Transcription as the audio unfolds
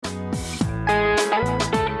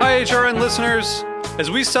HRN listeners.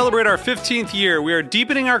 As we celebrate our 15th year, we are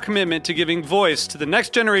deepening our commitment to giving voice to the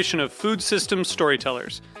next generation of food systems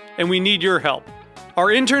storytellers, and we need your help. Our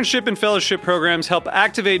internship and fellowship programs help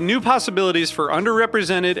activate new possibilities for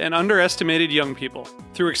underrepresented and underestimated young people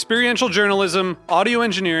through experiential journalism, audio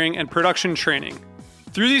engineering, and production training.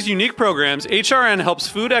 Through these unique programs, HRN helps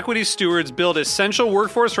food equity stewards build essential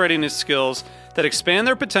workforce readiness skills that expand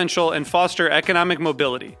their potential and foster economic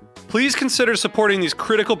mobility. Please consider supporting these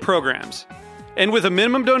critical programs. And with a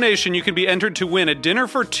minimum donation, you can be entered to win a dinner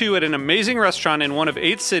for two at an amazing restaurant in one of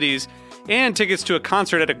 8 cities and tickets to a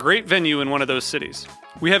concert at a great venue in one of those cities.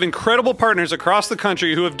 We have incredible partners across the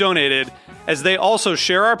country who have donated, as they also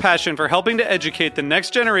share our passion for helping to educate the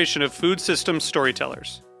next generation of food systems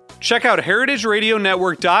storytellers. Check out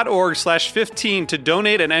heritageradionetwork.org/15 to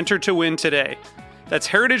donate and enter to win today. That's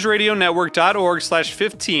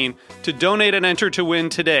heritageradionetwork.org/15 to donate and enter to win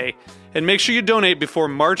today. And make sure you donate before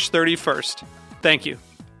March 31st. Thank you.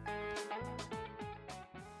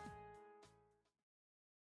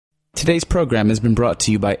 Today's program has been brought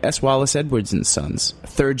to you by S. Wallace Edwards & Sons,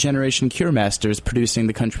 third-generation cure masters producing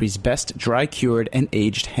the country's best dry-cured and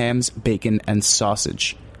aged hams, bacon, and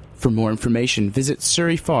sausage. For more information, visit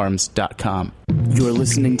surreyfarms.com. You're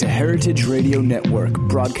listening to Heritage Radio Network,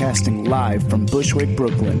 broadcasting live from Bushwick,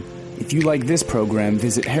 Brooklyn. If you like this program,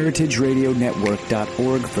 visit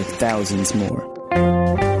heritageradionetwork.org for thousands more.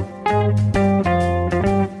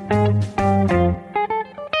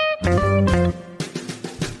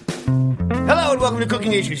 Hello and welcome to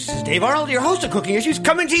Cooking Issues. This is Dave Arnold, your host of Cooking Issues,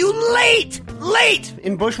 coming to you late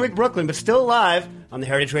in Bushwick, Brooklyn, but still live on the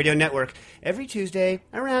Heritage Radio Network every Tuesday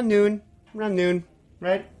around noon,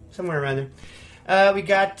 right? Somewhere around there. We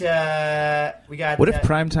got. What if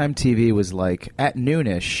primetime TV was like at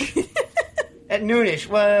noonish? At noonish.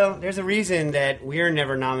 Well, there's a reason that we're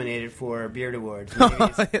never nominated for Beard Awards.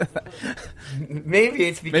 Maybe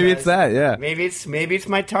it's because maybe it's that. Yeah. Maybe it's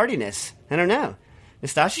my tardiness. I don't know.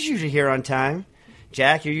 Nastasha's usually here on time.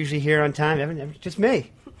 Jack, you're usually here on time. Evan, just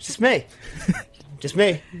me. Just me. Just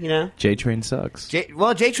me, you know. J-Train sucks.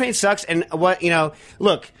 J-Train sucks, and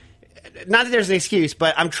look, not that there's an excuse,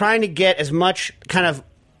 but I'm trying to get as much kind of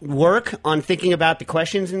work on thinking about the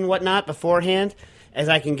questions and whatnot beforehand as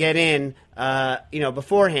I can get in,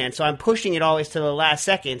 beforehand. So I'm pushing it always to the last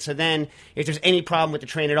second. So then if there's any problem with the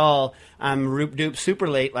train at all, I'm roop-doop super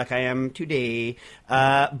late like I am today.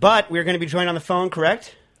 But we're going to be joined on the phone,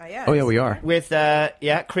 correct? Yes. Oh, yeah, we are. With,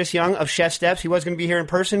 Chris Young of Chef Steps. He was going to be here in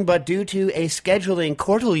person, but due to a scheduling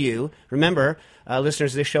quarterlieu, remember,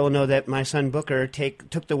 listeners of this show will know that my son Booker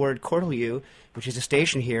took the word quarterlieu, which is a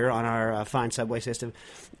station here on our fine subway system,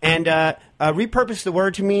 and repurposed the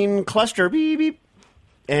word to mean cluster, beep, beep.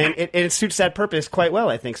 And it suits that purpose quite well,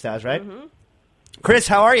 I think, Stas, right? Mm-hmm. Chris,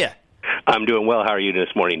 how are you? I'm doing well. How are you this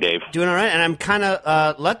morning, Dave? Doing all right, and I'm kind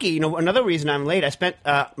of lucky. Another reason I'm late, I spent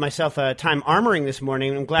myself time armoring this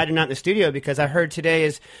morning. I'm glad you're not in the studio because I heard today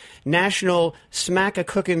is National Smack a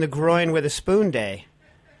Cook in the Groin with a Spoon Day.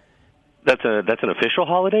 That's an official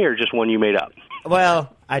holiday or just one you made up?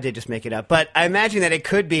 Well, I did just make it up, but I imagine that it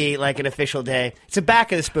could be like an official day. It's the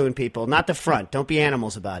back of the spoon, people, not the front. Don't be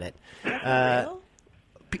animals about it.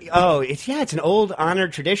 It's an old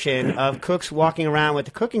honored tradition of cooks walking around with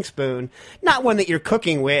the cooking spoon, not one that you're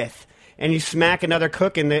cooking with, and you smack another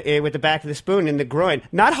cook with the back of the spoon in the groin.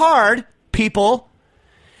 Not hard, people.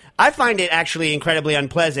 I find it actually incredibly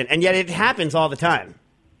unpleasant, and yet it happens all the time.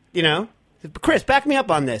 Chris, back me up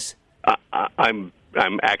on this. I'm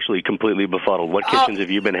actually completely befuddled. What kitchens have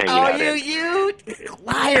you been hanging out in? You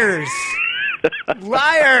liars.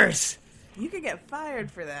 Liars. You could get fired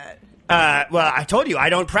for that. Well, I told you I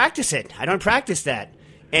don't practice it. I don't practice that,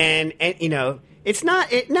 and it's not.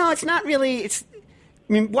 It's not really.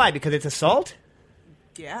 Why? Because it's assault.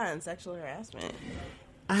 Yeah, and sexual harassment.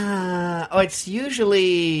 It's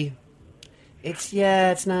usually. It's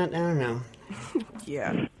not. I don't know.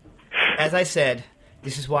 Yeah. As I said,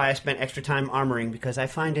 this is why I spent extra time armoring because I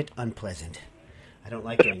find it unpleasant. I don't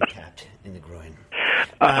like getting tapped in the groin.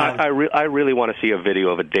 I really want to see a video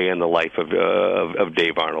of a day in the life of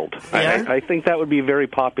Dave Arnold. Yeah? I think that would be very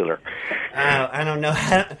popular. I don't know.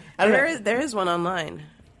 There is one online.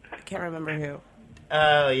 I can't remember who.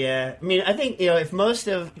 Oh yeah. I think if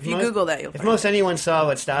you Google that, you'll if find most it. anyone saw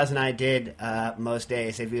what Stas and I did most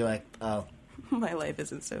days, they'd be like, "Oh, my life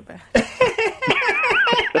isn't so bad."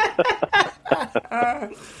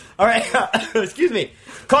 All right. Excuse me.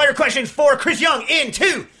 Call your questions for Chris Young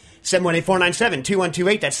into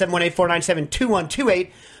 718-497-2128. That's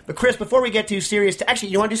 718-497-2128. But Chris, before we get to serious... Actually,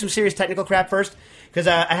 you want to do some serious technical crap first? Because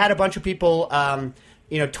I had a bunch of people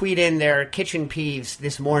tweet in their kitchen peeves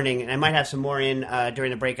this morning, and I might have some more in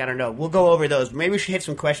during the break. I don't know. We'll go over those. Maybe we should hit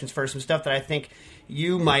some questions first, some stuff that I think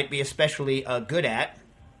you might be especially good at.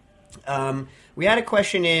 We had a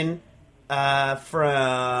question in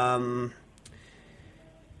from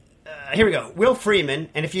here we go. Will Freeman,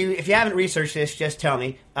 and if you haven't researched this, just tell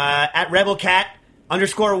me. At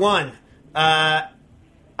RebelCat_1.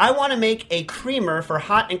 I want to make a creamer for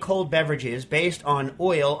hot and cold beverages based on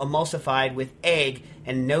oil emulsified with egg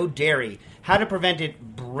and no dairy. How to prevent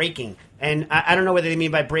it breaking. And I don't know whether they mean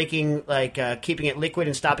by breaking, like keeping it liquid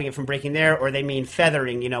and stopping it from breaking there, or they mean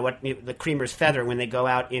feathering, what the creamers feather when they go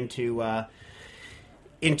out into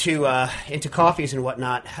coffees and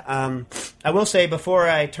whatnot. I will say, before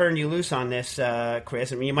I turn you loose on this,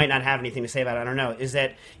 Chris, I mean, you might not have anything to say about it, I don't know, is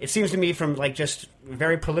that it seems to me from just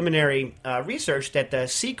very preliminary research that the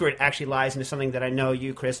secret actually lies into something that I know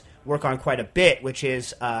you, Chris, work on quite a bit, which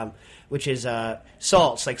is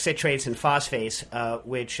salts like citrates and phosphates,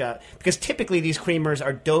 because typically these creamers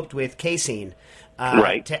are doped with casein,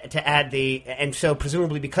 right? To add and so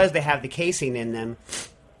presumably because they have the casein in them,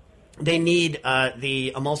 they need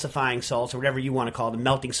the emulsifying salts, or whatever you want to call them,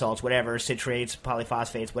 melting salts, whatever, citrates,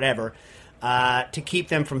 polyphosphates, whatever, to keep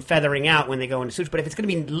them from feathering out when they go into soups. But if it's going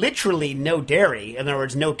to be literally no dairy, in other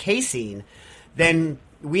words, no casein, then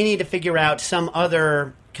we need to figure out some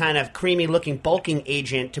other kind of creamy-looking bulking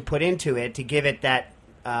agent to put into it to give it that,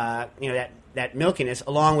 that milkiness,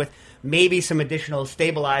 along with maybe some additional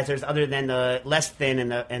stabilizers other than the less thin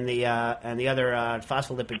and the other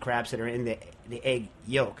phospholipid crabs that are in the egg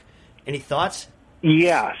yolk. Any thoughts?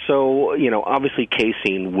 Yeah, so obviously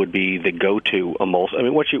casein would be the go-to emulsifier. I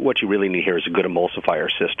mean, what you really need here is a good emulsifier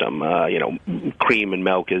system. Cream and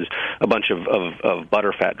milk is a bunch of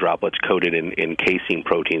butterfat droplets coated in casein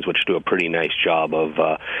proteins, which do a pretty nice job of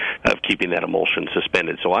keeping that emulsion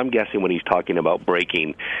suspended. So I'm guessing when he's talking about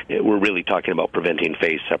breaking, we're really talking about preventing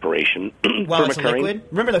phase separation. Well, it's a liquid.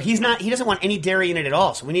 Remember, though, he doesn't want any dairy in it at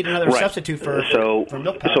all. So we need another substitute for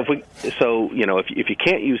milk powder. If you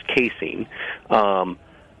can't use casein.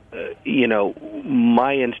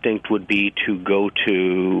 My instinct would be to go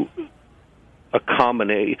to a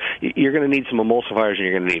combination. You're going to need some emulsifiers and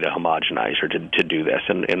you're going to need a homogenizer to do this.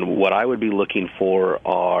 And what I would be looking for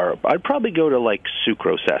I'd probably go to like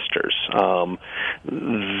sucrose esters.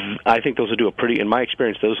 I think those will do in my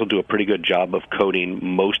experience, those will do a pretty good job of coating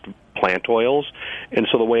most plant oils. And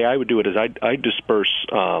so the way I would do it is I'd disperse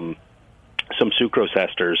some sucrose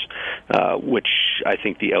esters, which I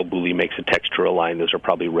think the El Bulli makes a textural line. Those are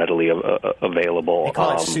probably readily available. They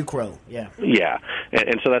call it sucro, yeah. Yeah,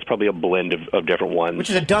 and so that's probably a blend of different ones. Which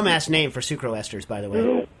is a dumbass name for sucro esters, by the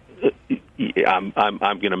way. I'm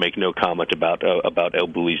going to make no comment about El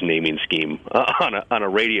Bulli's naming scheme on a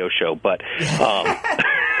radio show, but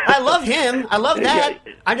I love him. I love that.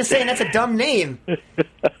 Yeah. I'm just saying that's a dumb name,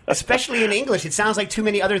 especially in English. It sounds like too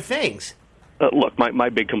many other things. Look, my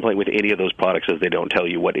big complaint with any of those products is they don't tell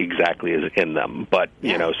you what exactly is in them. But,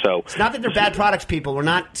 so... It's not that they're bad products, people. We're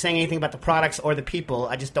not saying anything about the products or the people.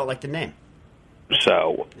 I just don't like the name.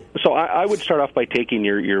 So I would start off by taking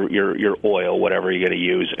your oil, whatever you're going to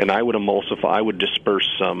use, and I would emulsify. I would disperse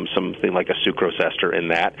something like a sucrose ester in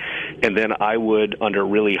that, and then I would, under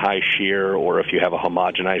really high shear, or if you have a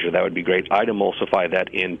homogenizer, that would be great. I'd emulsify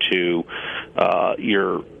that into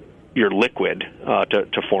your liquid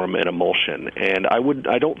to form an emulsion. And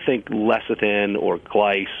I don't think lecithin or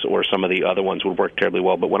glice or some of the other ones would work terribly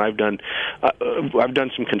well. But when I've done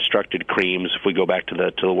some constructed creams, if we go back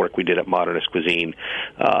to the work we did at Modernist Cuisine,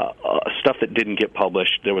 stuff that didn't get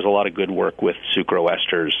published, there was a lot of good work with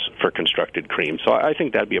sucroesters for constructed creams. So I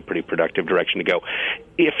think that'd be a pretty productive direction to go.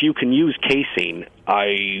 If you can use casein,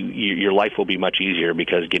 your life will be much easier,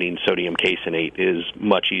 because getting sodium caseinate is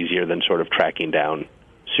much easier than sort of tracking down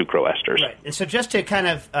sucroesters. Right. And so just to kind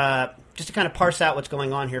of parse out what's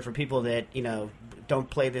going on here for people that, don't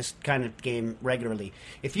play this kind of game regularly.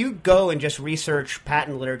 If you go and just research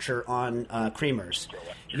patent literature on creamers,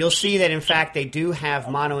 you'll see that, in fact, they do have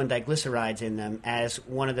mono and diglycerides in them as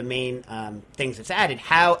one of the main things that's added,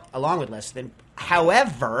 along with lecithin.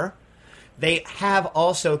 However, they have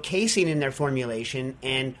also casein in their formulation,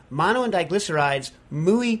 and mono and diglycerides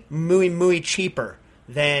muy cheaper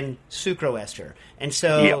than sucroester. And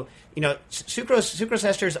so, sucrose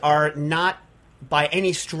esters are not by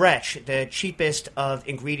any stretch the cheapest of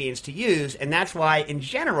ingredients to use, and that's why, in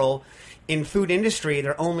general, in food industry,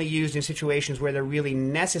 they're only used in situations where they're really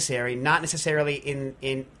necessary, not necessarily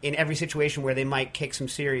in every situation where they might kick some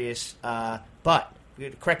serious butt.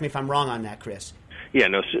 Correct me if I'm wrong on that, Chris. Yeah,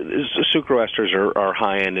 no, sucroesters are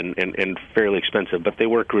high-end and fairly expensive, but they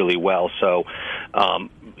work really well. So,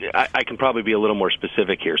 I can probably be a little more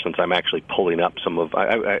specific here since I'm actually pulling up some of.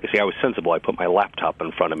 I was sensible. I put my laptop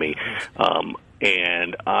in front of me,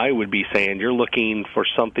 and I would be saying you're looking for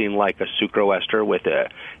something like a sucroester with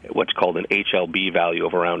what's called an HLB value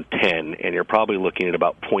of around 10, and you're probably looking at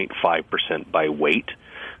about 0.5% by weight.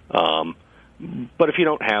 But if you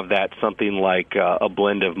don't have that, something like a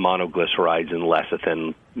blend of monoglycerides and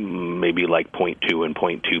lecithin, maybe like 0.2 and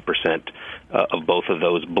 0.2% of both of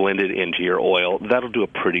those blended into your oil, that'll do a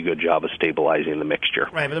pretty good job of stabilizing the mixture.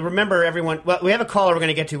 Right, but remember, everyone, well, we have a caller we're going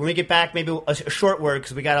to get to. When we get back, maybe a short word,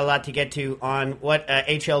 because we got a lot to get to on what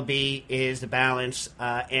HLB is, the balance,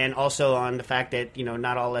 and also on the fact that,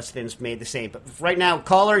 not all lecithin's made the same. But right now,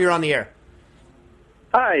 caller, you're on the air.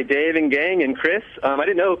 Hi, Dave and gang and Chris. I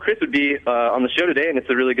didn't know Chris would be on the show today, and it's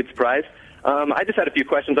a really good surprise. I just had a few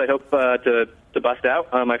questions I hope to bust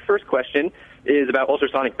out. My first question is about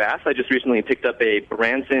ultrasonic baths. I just recently picked up a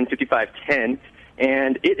Branson 5510,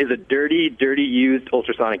 and it is a dirty, used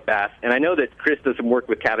ultrasonic bath. And I know that Chris does some work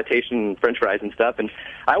with cavitation and french fries and stuff, and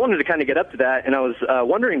I wanted to kind of get up to that, and I was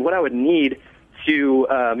wondering what I would need to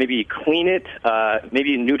maybe clean it,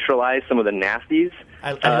 maybe neutralize some of the nasties.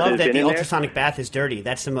 I love that the ultrasonic bath is dirty.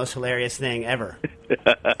 That's the most hilarious thing ever.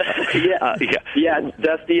 Yeah, it's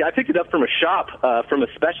dusty. I picked it up from a shop, from a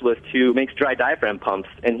specialist who makes dry diaphragm pumps,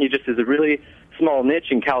 and he just is a really small niche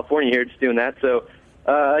in California here just doing that. So,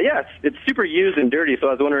 it's super used and dirty, so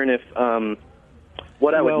I was wondering if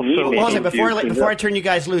what I would need. Before I turn you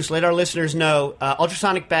guys loose, let our listeners know,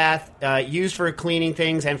 ultrasonic bath, used for cleaning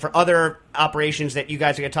things and for other operations that you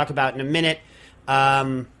guys are going to talk about in a minute.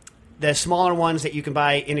 The smaller ones that you can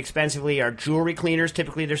buy inexpensively are jewelry cleaners.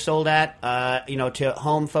 Typically, they're sold at, to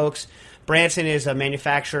home folks. Branson is a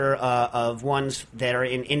manufacturer of ones that are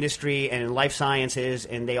in industry and in life sciences,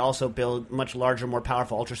 and they also build much larger, more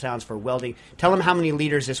powerful ultrasounds for welding. Tell them how many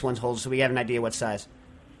liters this one holds so we have an idea what size.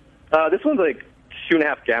 This one's like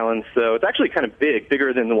 2.5 gallons, so it's actually kind of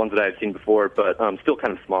bigger than the ones that I've seen before, but still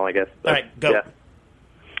kind of small, I guess. But, all right, go. Yeah.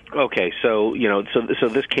 Okay, so so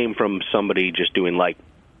this came from somebody just doing like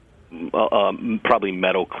probably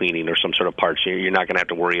metal cleaning or some sort of parts. You're not going to have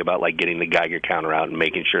to worry about like getting the Geiger counter out and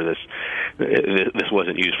making sure this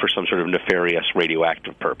wasn't used for some sort of nefarious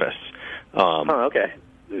radioactive purpose. Okay.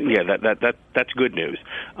 Yeah, that's good news.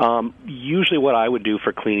 Usually, what I would do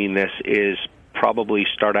for cleaning this is probably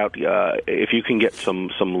start out, if you can get some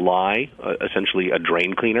lye, essentially a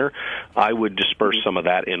drain cleaner, I would disperse some of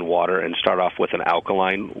that in water and start off with an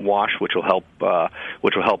alkaline wash, which will help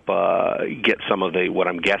get some of the, what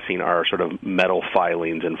I'm guessing are sort of metal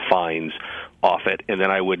filings and fines off it, and then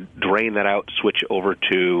I would drain that out, switch over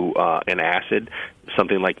to an acid,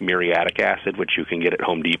 something like muriatic acid, which you can get at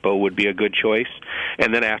Home Depot would be a good choice,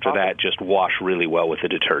 and then after that, just wash really well with the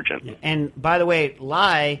detergent. And by the way,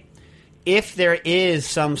 lye, if there is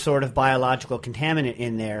some sort of biological contaminant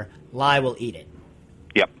in there, lye will eat it.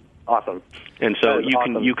 Yep. Awesome. And so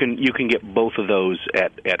you can get both of those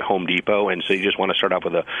at Home Depot, and so you just want to start off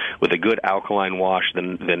with a good alkaline wash,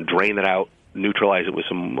 then drain it out, neutralize it with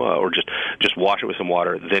some, or just wash it with some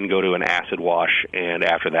water, then go to an acid wash, and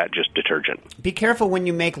after that, just detergent. Be careful when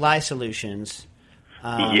you make lye solutions.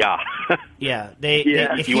 Yeah. Yeah.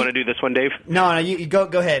 If you want to do this one, Dave? No, you go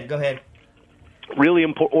ahead. Go ahead. Really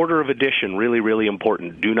important. Order of addition, really, really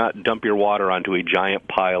important. Do not dump your water onto a giant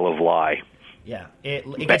pile of lye. Yeah,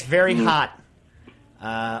 it gets very hot.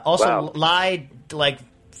 Also, lye,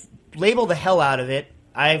 label the hell out of it.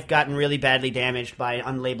 I've gotten really badly damaged by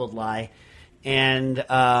unlabeled lye. And,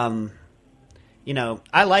 I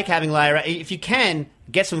like having lye. If you can,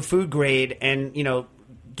 get some food grade and,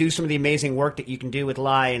 do some of the amazing work that you can do with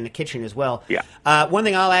lye in the kitchen as well. Yeah. One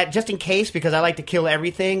thing I'll add, just in case, because I like to kill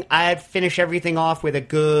everything, I'd finish everything off with a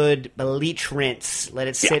good bleach rinse. Let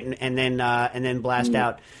it sit and then blast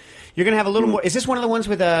out. You're going to have a little more. Is this one of the ones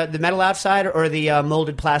with the metal outside or the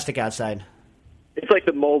molded plastic outside? It's like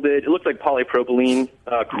the molded. It looks like polypropylene,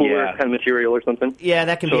 cooler kind of material or something. Yeah,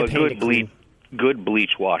 that can be a pain to clean. Good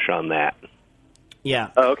bleach wash on that.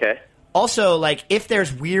 Yeah. Oh, okay. Also, if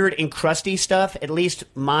there's weird and crusty stuff, at least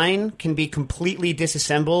mine can be completely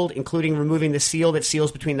disassembled, including removing the seal that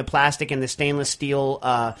seals between the plastic and the stainless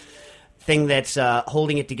steel thing that's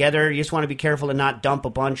holding it together. You just want to be careful to not dump a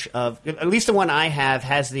bunch of... At least the one I have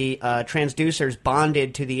has the transducers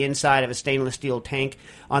bonded to the inside of a stainless steel tank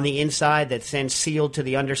on the inside that's then sealed to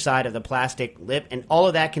the underside of the plastic lip. And all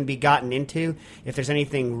of that can be gotten into if there's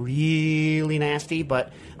anything really nasty.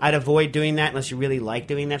 But I'd avoid doing that unless you really like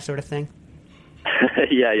doing that sort of thing.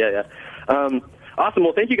 Yeah. Awesome.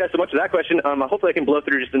 Well, thank you guys so much for that question. Hopefully I can blow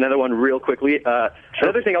through just another one real quickly.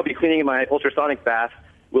 Another thing I'll be cleaning in my ultrasonic bath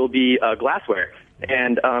will be glassware.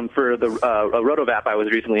 And for the Rotovap, I was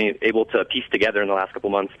recently able to piece together in the last couple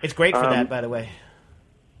months. It's great for that, by the way.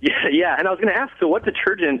 Yeah. And I was going to ask, so what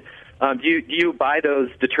detergent do you buy those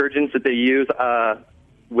detergents that they use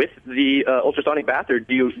with the ultrasonic bath, or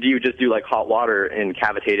do you just do like hot water and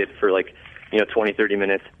cavitate it for 20, 30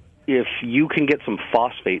 minutes? If you can get some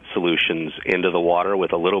phosphate solutions into the water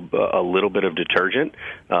with a little bit of detergent,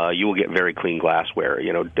 you will get very clean glassware.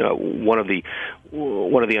 One of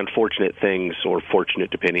the unfortunate things, or fortunate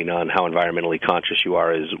depending on how environmentally conscious you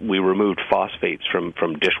are, is we removed phosphates from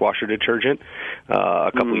dishwasher detergent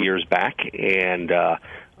a couple of years back, and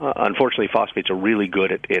unfortunately, phosphates are really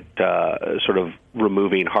good at sort of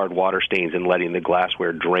removing hard water stains and letting the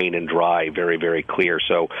glassware drain and dry very, very clear.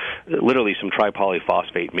 So literally some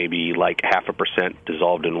tripolyphosphate, maybe like 0.5%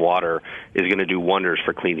 dissolved in water, is going to do wonders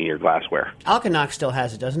for cleaning your glassware. Alkanox still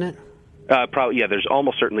has it, doesn't it? Probably, yeah. There's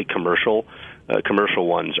almost certainly commercial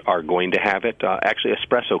ones are going to have it. Actually,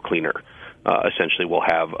 espresso cleaner essentially will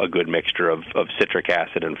have a good mixture of citric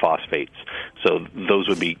acid and phosphates. So those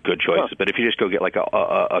would be good choices. But if you just go get like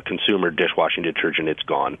a consumer dishwashing detergent, it's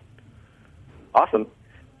gone. Awesome.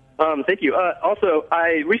 Thank you. Also,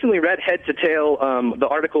 I recently read Head to Tail, the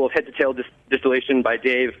article of Head to Tail distillation by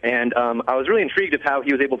Dave, and I was really intrigued of how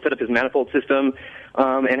he was able to set up his manifold system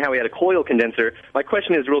and how he had a coil condenser. My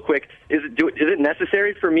question is, real quick, is it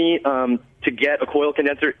necessary for me to get a coil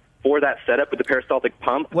condenser for that setup with the peristaltic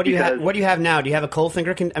pump? What do you have now? Do you have a cold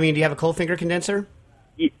finger? Do you have a cold finger condenser?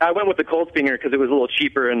 I went with the cold finger because it was a little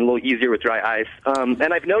cheaper and a little easier with dry ice.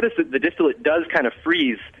 And I've noticed that the distillate does kind of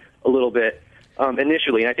freeze a little bit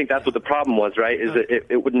initially, and I think that's what the problem was, right? Is that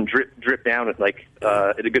it wouldn't drip down at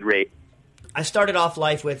at a good rate. I started off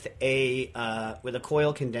life with a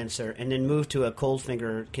coil condenser, and then moved to a cold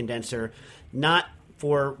finger condenser, not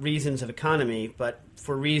for reasons of economy, but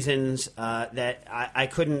for reasons that I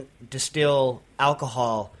couldn't distill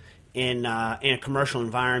alcohol in a commercial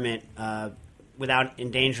environment without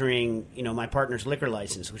endangering my partner's liquor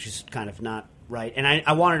license, which is kind of not right. And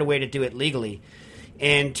I wanted a way to do it legally.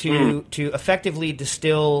 And to effectively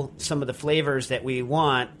distill some of the flavors that we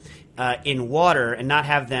want in water and not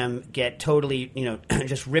have them get totally,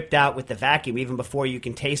 just ripped out with the vacuum even before you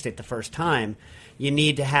can taste it the first time, you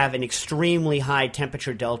need to have an extremely high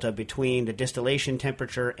temperature delta between the distillation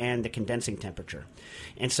temperature and the condensing temperature.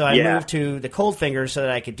 And so I moved to the cold finger so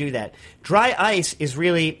that I could do that. Dry ice is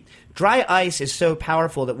so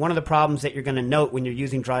powerful that one of the problems that you're going to note when you're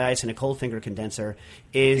using dry ice in a cold finger condenser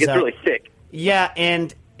is it's really thick. Yeah,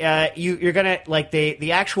 and you're going to, like,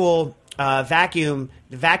 the actual vacuum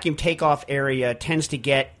takeoff area tends to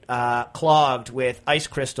get clogged with ice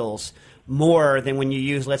crystals more than when you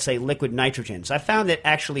use, let's say, liquid nitrogen. So I found that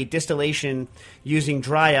actually distillation using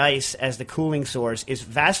dry ice as the cooling source is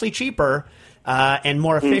vastly cheaper and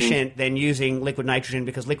more efficient than using liquid nitrogen,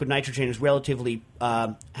 because liquid nitrogen is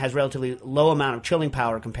has relatively low amount of chilling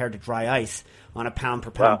power compared to dry ice on a pound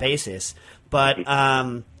per pound basis. But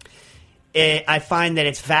I find that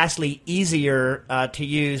it's vastly easier to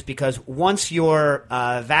use, because once your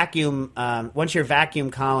vacuum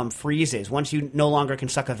column freezes, once you no longer can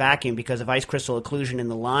suck a vacuum because of ice crystal occlusion in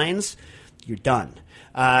the lines, you're done.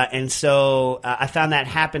 And so I found that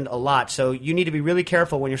happened a lot. So you need to be really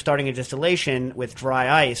careful when you're starting a distillation with dry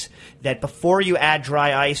ice, that before you add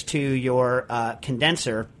dry ice to your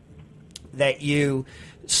condenser, that you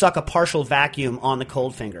suck a partial vacuum on the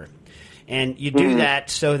cold finger. And you do that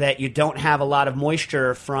so that you don't have a lot of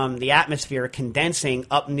moisture from the atmosphere condensing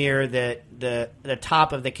up near the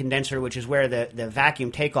top of the condenser, which is where the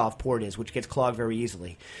vacuum takeoff port is, which gets clogged very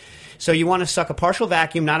easily. So you want to suck a partial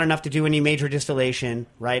vacuum, not enough to do any major distillation,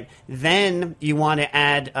 right? Then you want to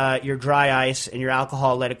add your dry ice and your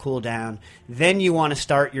alcohol, let it cool down. Then you want to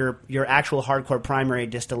start your actual hardcore primary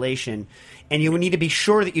distillation. And you need to be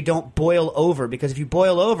sure that you don't boil over, because if you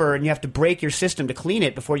boil over and you have to break your system to clean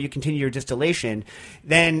it before you continue your distillation,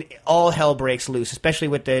 then all hell breaks loose, especially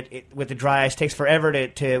with the dry ice. It takes forever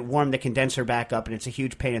to warm the condenser back up, and it's a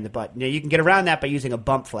huge pain in the butt. Now, you can get around that by using a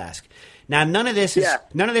bump flask. Now, none of this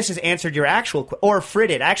has answered your actual or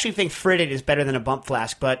fritted. I actually think fritted is better than a bump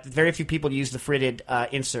flask, but very few people use the fritted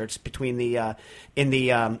inserts between in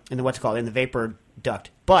the vapor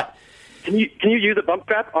duct. But Can you use a bump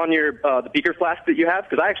trap on your the beaker flask that you have?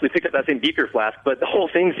 Because I actually picked up that same beaker flask, but the whole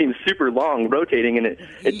thing seems super long, rotating, and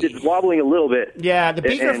it's wobbling a little bit. Yeah, the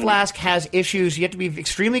beaker flask has issues. You have to be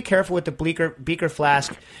extremely careful with the beaker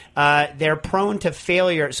flask. They're prone to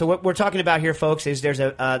failure. So what we're talking about here, folks, is there's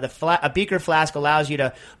a beaker flask allows you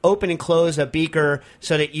to open and close a beaker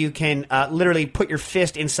so that you can literally put your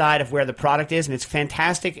fist inside of where the product is, and it's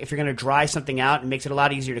fantastic if you're going to dry something out. It makes it a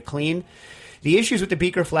lot easier to clean. The issues with the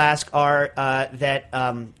beaker flask are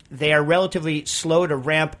that they are relatively slow to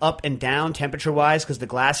ramp up and down temperature-wise because the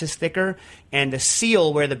glass is thicker, and the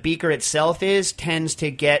seal where the beaker itself is tends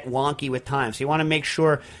to get wonky with time. So you want to make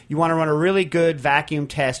sure you want to run a really good vacuum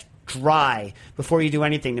test dry before you do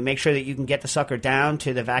anything to make sure that you can get the sucker down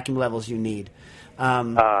to the vacuum levels you need.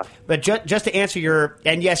 But just to answer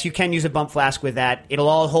and yes, you can use a bump flask with that. It'll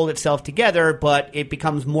all hold itself together, but it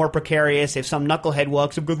becomes more precarious if some knucklehead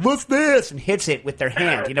walks up and goes, "What's this?" and hits it with their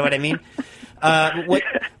hand. You know what I mean?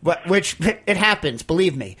 Which it happens,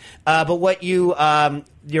 believe me. But what to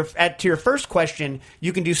your first question,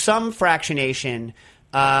 you can do some fractionation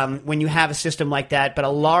when you have a system like that, but a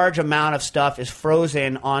large amount of stuff is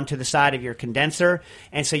frozen onto the side of your condenser,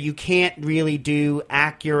 and so you can't really do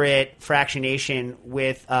accurate fractionation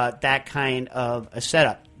with that kind of a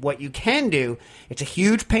setup. What you can do, it's a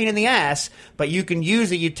huge pain in the ass, but you can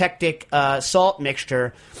use a eutectic salt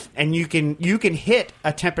mixture, and you can hit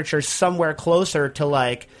a temperature somewhere closer to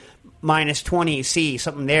like minus 20 C,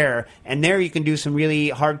 something there, and there you can do some really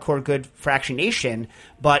hardcore good fractionation,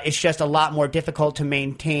 but it's just a lot more difficult to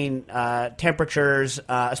maintain temperatures,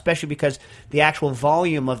 especially because the actual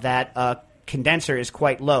volume of that condenser is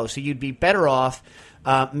quite low. So you'd be better off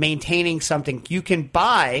maintaining something. You can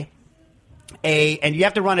buy and you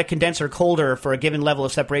have to run a condenser colder for a given level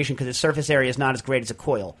of separation because its surface area is not as great as a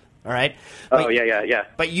coil. All right. Yeah.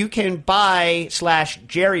 But you can buy /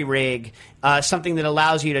 jerry rig something that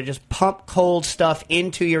allows you to just pump cold stuff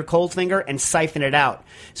into your cold finger and siphon it out.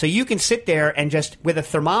 So you can sit there and just with a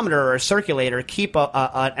thermometer or a circulator keep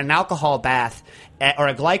an alcohol bath or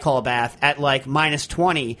a glycol bath at like minus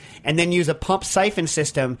 20, and then use a pump siphon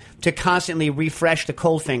system to constantly refresh the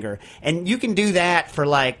cold finger. And you can do that for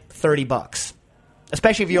like $30,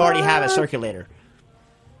 especially if you already have a circulator.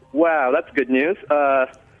 Wow, that's good news.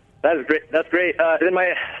 That is great. That's great. Then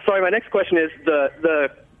my next question is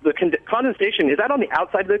the condensation. Is that on the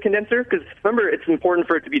outside of the condenser? Because remember, it's important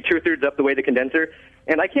for it to be 2/3 up the way the condenser,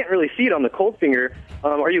 and I can't really see it on the cold finger.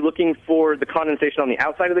 Are you looking for the condensation on the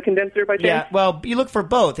outside of the condenser by chance? Yeah. Well, you look for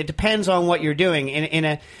both. It depends on what you're doing. In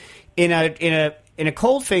a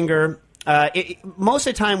cold finger. Most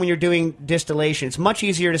of the time when you're doing distillation, it's much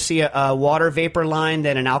easier to see a water vapor line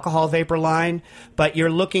than an alcohol vapor line, but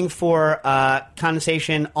you're looking for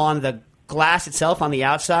condensation on the glass itself on the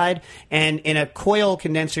outside, and in a coil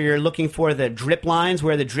condenser you're looking for the drip lines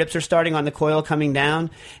where the drips are starting on the coil coming down,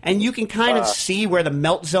 and you can kind of see where the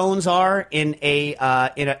melt zones are in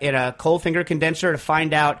a cold finger condenser to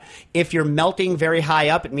find out if you're melting very high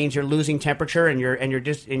up, it means you're losing temperature and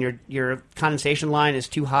your condensation line is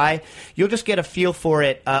too high. You'll just get a feel for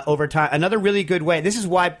it over time. Another really good way, this is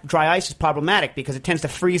why dry ice is problematic, because it tends to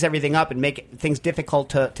freeze everything up and make things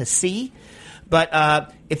difficult to see.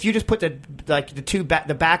 But if you just put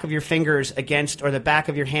the back of your fingers against, or the back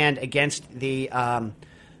of your hand against the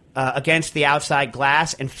outside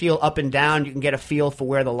glass and feel up and down, you can get a feel for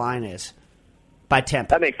where the line is by temp.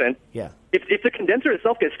 That makes sense. Yeah. If the condenser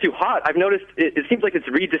itself gets too hot, I've noticed it seems like it's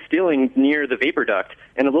redistilling near the vapor duct,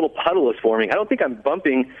 and a little puddle is forming. I don't think I'm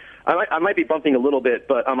bumping. I might be bumping a little bit,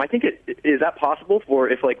 but I think is that possible for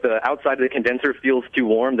if like the outside of the condenser feels too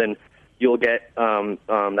warm, then you'll get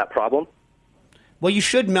that problem? Well, you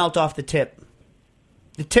should melt off the tip.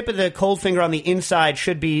 The tip of the cold finger on the inside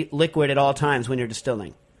should be liquid at all times when you're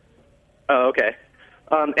distilling. Oh, okay.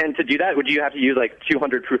 And to do that, would you have to use like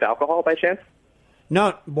 200 proof alcohol by chance?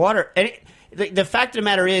 No, water. And the fact of the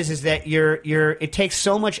matter is that it takes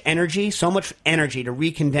so much energy to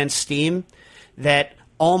recondense steam that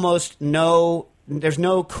there's no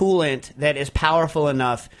coolant that is powerful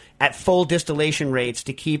enough at full distillation rates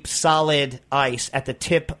to keep solid ice at the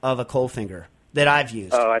tip of a cold finger that I've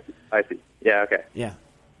used. Oh, I see. Yeah, okay. Yeah.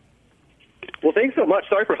 Well, thanks so much.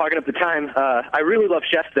 Sorry for hogging up the time. I really love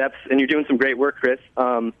Chef Steps, and you're doing some great work, Chris.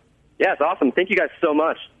 Yeah, it's awesome. Thank you guys so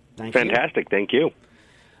much. Fantastic. Thank you.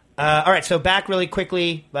 All right, so back really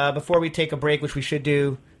quickly before we take a break, which we should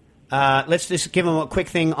do. Let's just give them a quick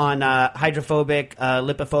thing on hydrophobic,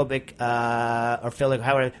 lipophobic, or philic,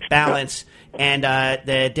 however, balance, and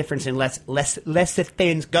the difference in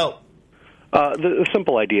lecithins. Go. The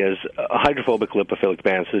simple idea is hydrophobic lipophilic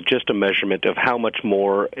balance is just a measurement of how much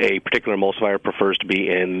more a particular emulsifier prefers to be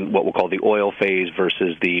in what we'll call the oil phase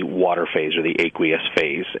versus the water phase or the aqueous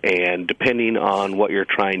phase. And depending on what you're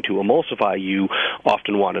trying to emulsify, you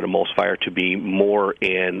often want an emulsifier to be more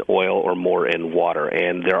in oil or more in water.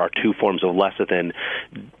 And there are two forms of lecithin.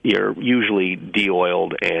 You're usually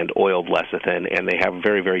de-oiled and oiled lecithin, and they have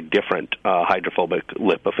very, very different hydrophobic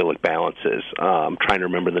lipophilic balances. I'm trying to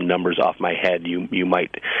remember the numbers off my head, you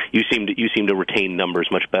seem to retain numbers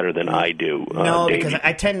much better than I do. No, Dave. because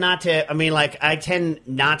I tend not to. I mean, like I tend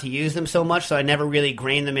not to use them so much, so I never really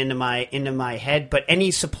grain them into my head. But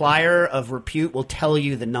any supplier of repute will tell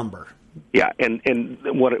you the number. Yeah, and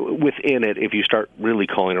within it, if you start really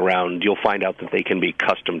calling around, you'll find out that they can be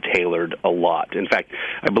custom tailored a lot. In fact,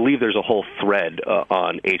 I believe there's a whole thread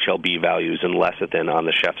on HLB values and lecithin on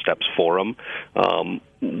the Chef Steps forum,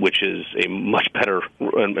 which is a much better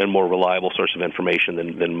and more reliable source of information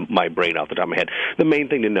than my brain off the top of my head. The main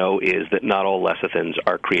thing to know is that not all lecithins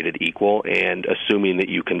are created equal, and assuming that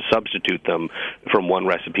you can substitute them from one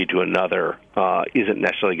recipe to another isn't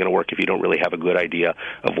necessarily going to work if you don't really have a good idea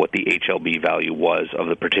of what the HLB value was of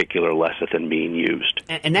the particular lecithin being used.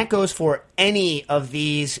 And that goes for any of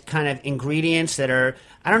these kind of ingredients that are,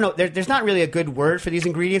 I don't know, there's not really a good word for these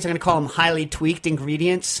ingredients. I'm going to call them highly tweaked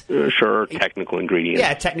ingredients. Sure, technical ingredients.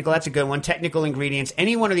 Yeah, technical, that's a good one. Technical ingredients.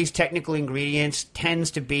 Any one of these technical ingredients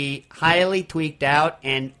tends to be highly tweaked out,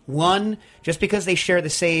 and one, just because they share the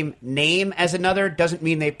same name as another doesn't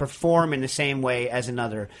mean they perform in the same way as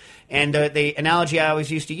another. And the analogy I always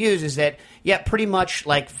used to use is that, yeah, pretty much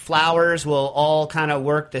like flours will all kind of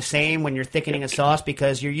work the same when you're thickening a sauce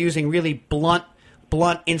because you're using really blunt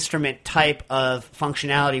instrument type of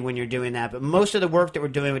functionality when you're doing that. But most of the work that we're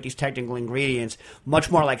doing with these technical ingredients, much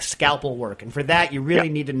more like scalpel work. And for that, you really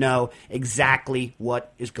need to know exactly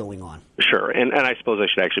what is going on. Sure. And I suppose I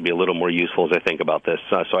should actually be a little more useful as I think about this.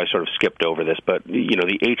 So I sort of skipped over this. But, you know,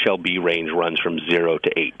 the HLB range runs from 0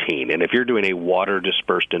 to 18. And if you're doing a water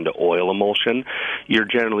dispersed into oil emulsion, you're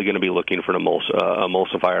generally going to be looking for an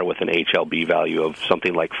emulsifier with an HLB value of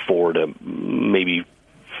something like 4 to maybe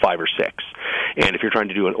 5 or 6. And if you're trying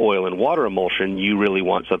to do an oil and water emulsion, you really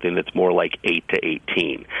want something that's more like 8 to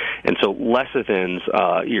 18. And so lecithins,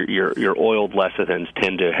 your oiled lecithins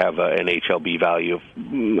tend to have an HLB value of,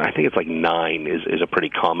 I think it's like 9 is a pretty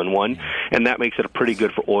common one. And that makes it pretty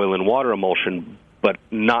good for oil and water emulsion, but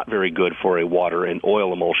not very good for a water and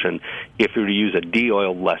oil emulsion. If you were to use a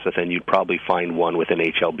de-oiled lecithin, you'd probably find one with an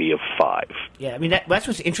HLB of 5. Yeah, I mean, that's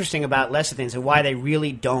what's interesting about lecithins and why they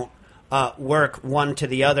really don't work one to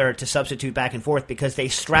the other to substitute back and forth, because they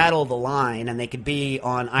straddle the line and they could be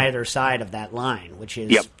on either side of that line, which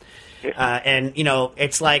is... Yep. And, you know,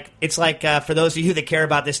 it's like for those of you that care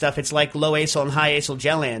about this stuff, it's like low acyl and high acyl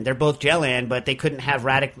gellan. They're both gellan, but they couldn't have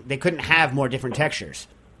more different textures.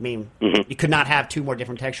 I mean, you could not have 2 more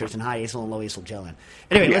different textures than high acyl and low acyl gellan.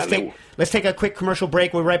 Anyway, let's take a quick commercial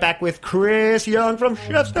break. We'll be right back with Chris Young from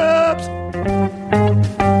Chef Steps.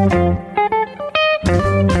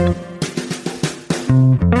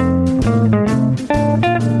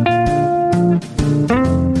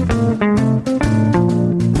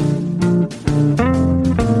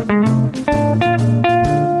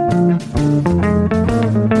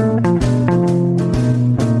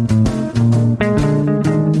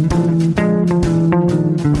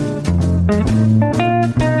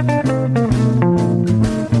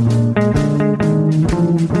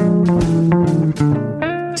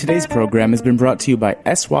 Today's program has been brought to you by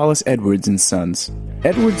S. Wallace Edwards & Sons.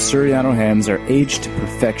 Edwards Suriano hams are aged to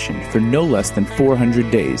perfection for no less than 400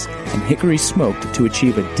 days and hickory smoked to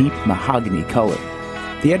achieve a deep mahogany color.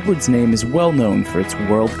 The Edwards name is well known for its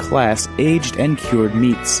world-class aged and cured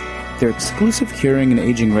meats. Their exclusive curing and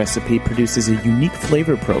aging recipe produces a unique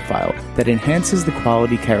flavor profile that enhances the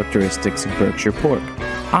quality characteristics of Berkshire pork.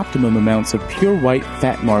 Optimum amounts of pure white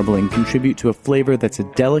fat marbling contribute to a flavor that's a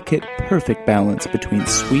delicate, perfect balance between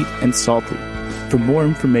sweet and salty. For more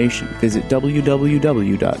information, visit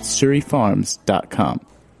www.surreyfarms.com.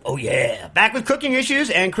 Oh, yeah. Back with Cooking Issues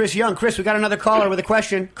and Chris Young. Chris, we got another caller with a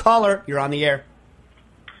question. Caller, you're on the air.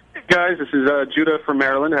 Hey, guys. This is Judah from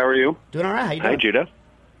Maryland. How are you? Doing all right. How you doing? Hi, Judah.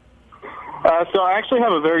 So I actually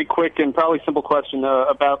have a very quick and probably simple question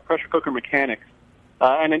about pressure cooker mechanics.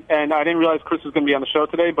 And I didn't realize Chris was going to be on the show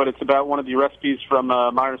today, but it's about one of the recipes from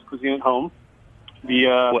Myers Cuisine at Home.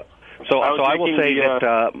 I will say that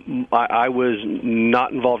I was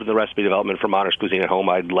not involved in the recipe development for Myers Cuisine at Home.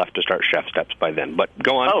 I'd left to start Chef Steps by then. But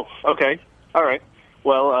go on. Oh, okay. All right.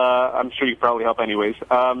 Well, I'm sure you could probably help anyways.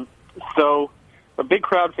 So a big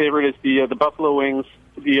crowd favorite is the buffalo wings,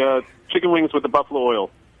 the chicken wings with the buffalo oil,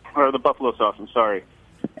 or the buffalo sauce, I'm sorry.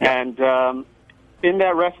 Yeah. And in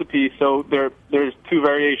that recipe, so there's 2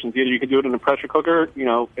 variations. Either you could do it in a pressure cooker, you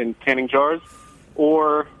know, in canning jars,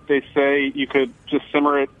 or they say you could just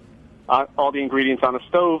simmer it, all the ingredients on a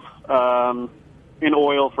stove in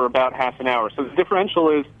oil for about half an hour. So the differential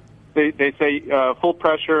is they say full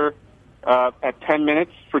pressure at 10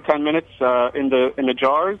 minutes in the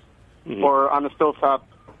jars, or on the stovetop,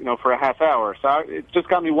 you know, for a half hour. So it just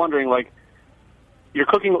got me wondering, like, you're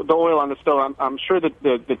cooking the oil on the stove. I'm sure that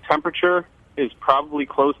the temperature is probably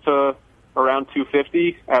close to around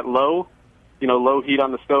 250 at low heat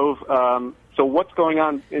on the stove. So what's going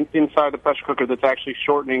on inside the pressure cooker that's actually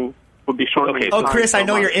would be shortening? Oh, Chris, I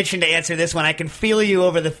know you're itching to answer this one. I can feel you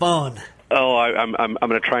over the phone. Oh, I'm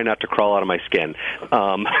going to try not to crawl out of my skin.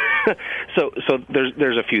 So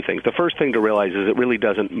there's a few things. The first thing to realize is it really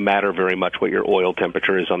doesn't matter very much what your oil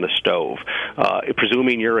temperature is on the stove.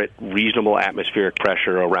 Presuming you're at reasonable atmospheric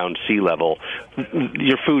pressure around sea level,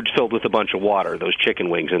 your food's filled with a bunch of water, those chicken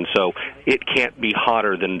wings, and so it can't be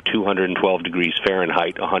hotter than 212 degrees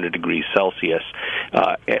Fahrenheit, 100 degrees Celsius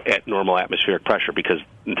at normal atmospheric pressure, because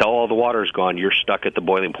until all the water is gone, you're stuck at the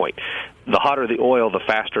boiling point. The hotter the oil, the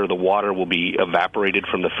faster the water will be evaporated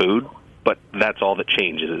from the food, but that's all that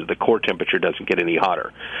changes. The core temperature doesn't get any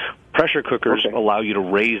hotter. Pressure cookers allow you to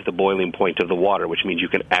raise the boiling point of the water, which means you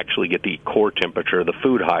can actually get the core temperature of the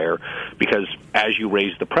food higher, because as you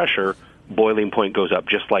raise the pressure, boiling point goes up,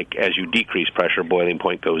 just like as you decrease pressure, boiling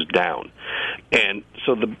point goes down. And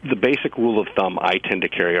so the basic rule of thumb I tend to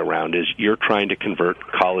carry around is you're trying to convert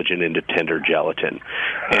collagen into tender gelatin.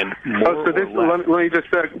 And let me just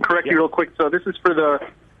correct you real quick. So this is for the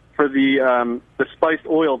spiced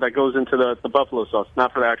oil that goes into the buffalo sauce,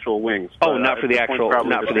 not for the actual wings. Oh, not for the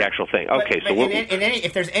actual thing. Okay, but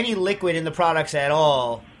if there's any liquid in the products at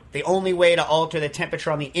all, the only way to alter the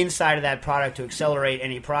temperature on the inside of that product to accelerate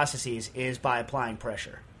any processes is by applying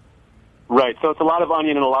pressure. Right. So it's a lot of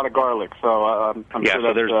onion and a lot of garlic. So I'm sure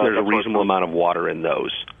so there's a reasonable amount of water in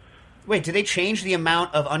those. Wait, do they change the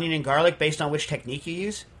amount of onion and garlic based on which technique you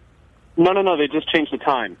use? No. They just change the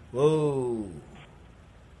time. Whoa.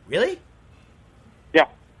 Really? Yeah.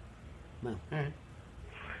 Well, all right.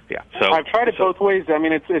 Yeah. So I've tried it both ways. I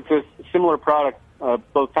mean, it's a similar product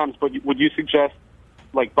both times. But would you suggest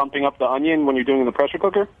like bumping up the onion when you're doing it in the pressure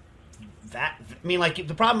cooker?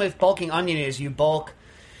 The problem with bulking onion is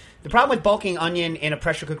the problem with bulking onion in a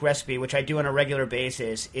pressure cook recipe, which I do on a regular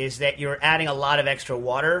basis, is that you're adding a lot of extra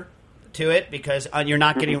water to it because you're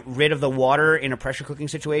not getting rid of the water in a pressure cooking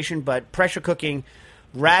situation. But pressure cooking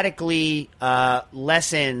radically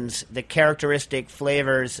lessens the characteristic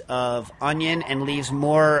flavors of onion and leaves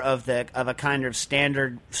more of a kind of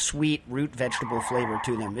standard sweet root vegetable flavor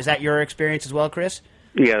to them. Is that your experience as well, Chris?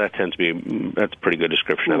 Yeah, that's a pretty good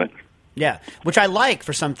description of it. Yeah, which I like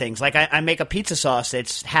for some things. Like I make a pizza sauce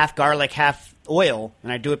that's half garlic, half oil,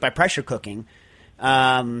 and I do it by pressure cooking.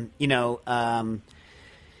 And but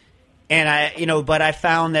I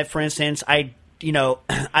found that, for instance, I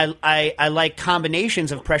like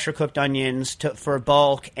combinations of pressure cooked onions for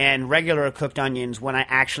bulk and regular cooked onions when I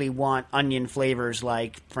actually want onion flavors,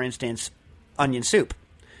 like, for instance, onion soup.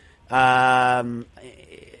 Well,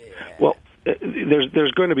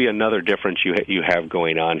 there's going to be another difference you have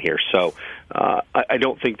going on here. So I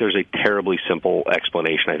don't think there's a terribly simple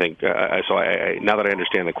explanation. I think now that I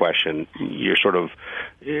understand the question, you're sort of,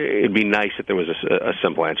 it'd be nice if there was a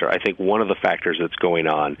simple answer. I think one of the factors that's going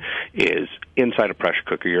on is inside a pressure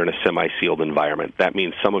cooker, you're in a semi-sealed environment. That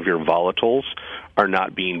means some of your volatiles are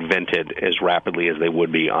not being vented as rapidly as they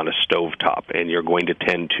would be on a stovetop, and you're going to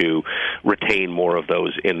tend to retain more of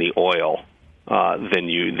those in the oil than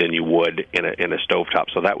you would in a stovetop.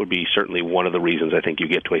 So that would be certainly one of the reasons I think you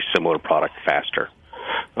get to a similar product faster.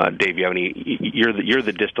 Dave, you have any? You're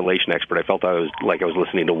the distillation expert. I felt I was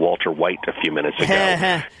listening to Walter White a few minutes ago.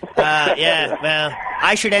 Yeah, well,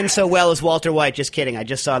 I should end so well as Walter White. Just kidding. I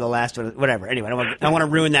just saw the last one. Whatever. Anyway, I don't want to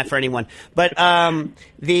ruin that for anyone. But and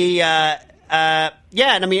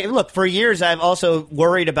I mean, look, for years I've also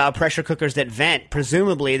worried about pressure cookers that vent.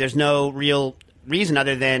 Presumably, there's no real reason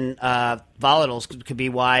other than volatiles could be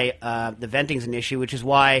why the venting's an issue, which is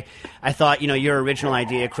why I thought, your original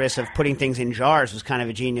idea, Chris, of putting things in jars was kind of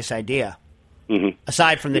a genius idea,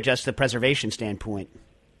 aside from just the preservation standpoint.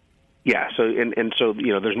 Yeah, so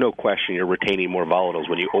there's no question you're retaining more volatiles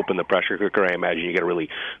when you open the pressure cooker. I imagine you get a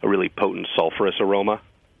really potent sulfurous aroma.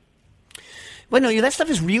 Well, no, that stuff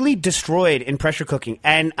is really destroyed in pressure cooking.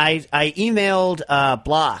 And I emailed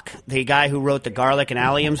Block, the guy who wrote the Garlic and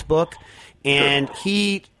Alliums book, and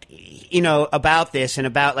he, about this and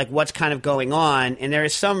about like what's kind of going on. And there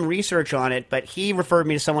is some research on it, but he referred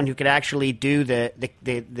me to someone who could actually do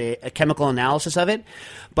the chemical analysis of it.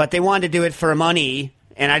 But they wanted to do it for money,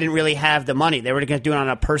 and I didn't really have the money. They were going to do it on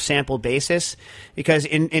a per sample basis because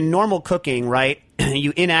in normal cooking, right,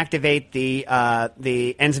 you inactivate the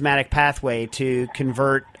enzymatic pathway to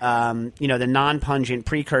convert the non-pungent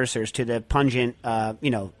precursors to the pungent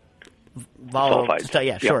volatile sulfides.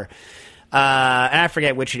 Yeah, sure. And I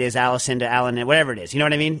forget which it is, allicin to alanine, whatever it is. You know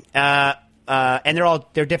what I mean? And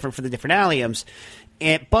they're different for the different alliums.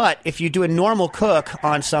 But if you do a normal cook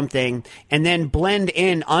on something and then blend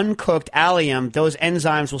in uncooked allium, those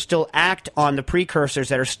enzymes will still act on the precursors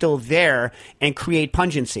that are still there and create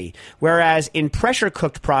pungency. Whereas in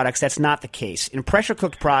pressure-cooked products, that's not the case. In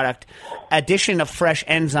pressure-cooked product, addition of fresh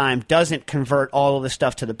enzyme doesn't convert all of the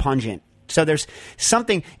stuff to the pungent. So there's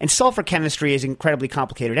something, and sulfur chemistry is incredibly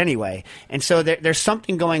complicated anyway. And so there's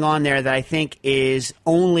something going on there that I think is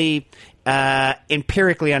only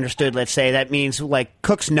empirically understood, let's say. That means like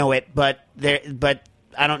cooks know it, but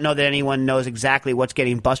I don't know that anyone knows exactly what's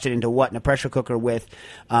getting busted into what in a pressure cooker with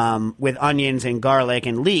onions and garlic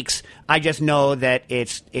and leeks. I just know that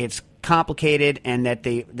it's complicated and that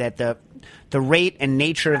the rate and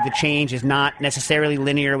nature of the change is not necessarily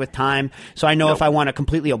linear with time. So I know if I want to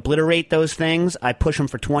completely obliterate those things, I push them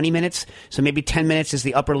for 20 minutes. So maybe 10 minutes is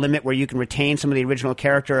the upper limit where you can retain some of the original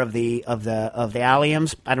character of the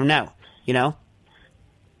alliums. I don't know. You know?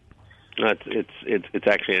 It's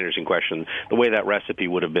actually an interesting question. The way that recipe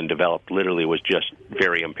would have been developed literally was just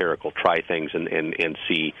very empirical. Try things and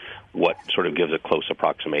see what sort of gives a close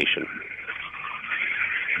approximation.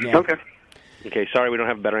 Yeah. Okay, sorry we don't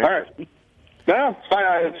have a better answer. All right. No, it's fine.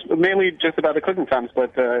 It's mainly just about the cooking times,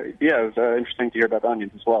 but yeah, it was interesting to hear about the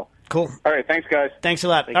onions as well. Cool. All right, thanks, guys. Thanks a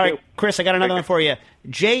lot. All right, Chris, I got another one for you.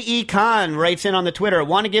 J.E. Khan writes in on the Twitter,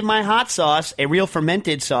 want to give my hot sauce, a real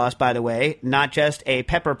fermented sauce, by the way, not just a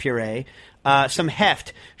pepper puree, some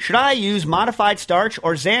heft. Should I use modified starch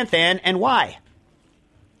or xanthan, and why?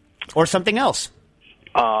 Or something else?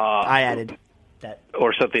 I added that.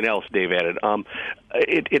 Or something else, Dave added.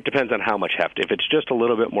 It depends on how much heft. If it's just a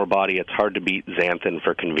little bit more body, it's hard to beat xanthan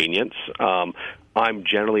for convenience. I'm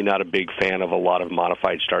generally not a big fan of a lot of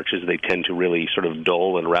modified starches. They tend to really sort of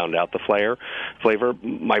dull and round out the flavor.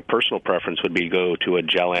 My personal preference would be go to a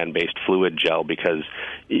Gellan-based fluid gel because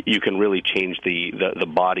you can really change the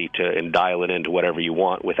body and dial it into whatever you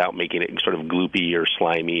want without making it sort of gloopy or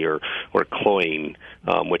slimy or cloying,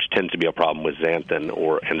 which tends to be a problem with xanthan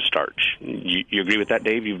and starch. You agree with that,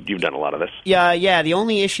 Dave? You've done a lot of this. Yeah. The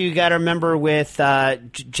only issue you got to remember with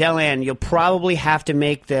Gellan, you'll probably have to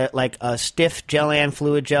make a stiff Gellan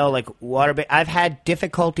fluid gel, like water. I've had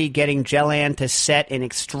difficulty getting Gellan to set in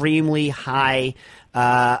extremely high,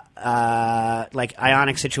 like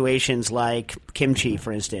ionic situations, like kimchi,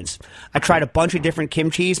 for instance. I tried a bunch of different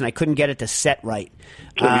kimchis and I couldn't get it to set right.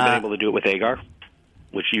 So have you been able to do it with agar,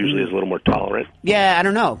 which usually is a little more tolerant? Yeah, I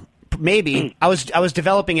don't know. Maybe I was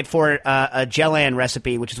developing it for a Gellan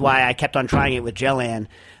recipe, which is why I kept on trying it with Gellan.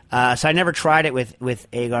 So I never tried it with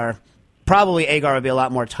agar. Probably agar would be a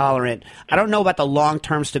lot more tolerant. I don't know about the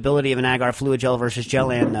long-term stability of an agar fluid gel versus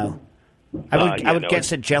Gellan, though. I would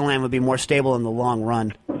guess that Gellan would be more stable in the long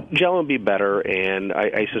run. Gellan would be better, and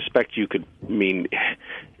I suspect you could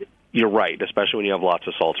you're right, especially when you have lots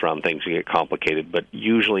of salts around, things can get complicated, but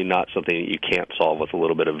usually not something that you can't solve with a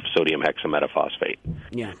little bit of sodium hexametaphosphate.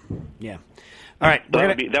 Yeah. All right.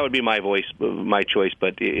 That would be my my choice,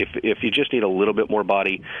 but if you just need a little bit more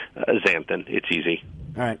body, xanthan, it's easy.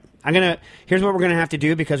 All right. Here's what we're going to have to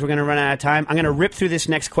do because we're going to run out of time. I'm going to rip through this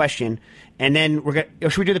next question, and then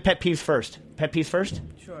should we do the pet peeves first? Pet peeves first?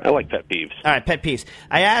 Sure. I like pet peeves. All right, pet peeves.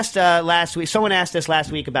 I asked last week, someone asked us last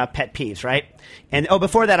week about pet peeves, right? And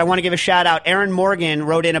before that, I want to give a shout out. Aaron Morgan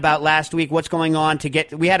wrote in about last week, what's going on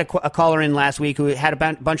we had a caller in last week who had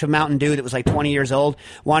a bunch of Mountain Dew that was like 20 years old,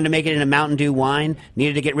 wanted to make it in a Mountain Dew wine,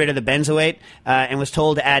 needed to get rid of the benzoate, and was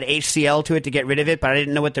told to add HCl to it to get rid of it, but I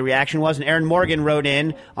didn't know what the reaction was. And Aaron Morgan wrote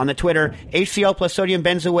in on the Twitter, HCl plus sodium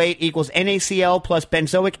benzoate equals NaCl plus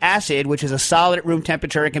benzoic acid, which is a solid at room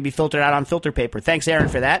temperature. It can be filtered out on filter paper. Thanks, Aaron,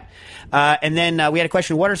 for that. And then we had a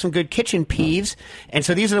question, what are some good kitchen peeves? And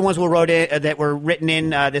so these are the ones that were written in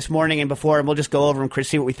this morning and before, and we'll just go over them, Chris,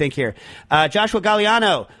 see what we think here. Joshua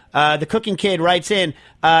Galliano, the cooking kid, writes in,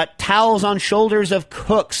 towels on shoulders of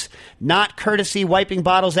cooks, not courtesy wiping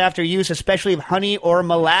bottles after use, especially of honey or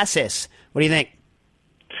molasses. What do you think?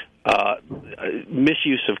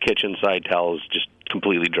 Misuse of kitchen side towels just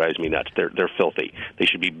completely drives me nuts. They're filthy. They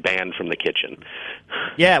should be banned from the kitchen.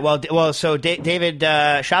 Yeah, well. So David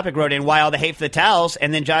Shopik wrote in, why all the hate for the towels?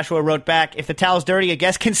 And then Joshua wrote back, if the towel's dirty, a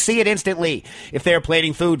guest can see it instantly. If they're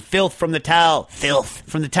plating food, filth from the towel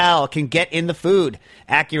can get in the food.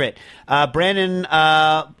 Accurate. Brandon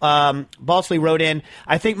Balsley wrote in,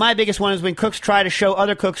 I think my biggest one is when cooks try to show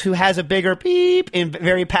other cooks who has a bigger beep in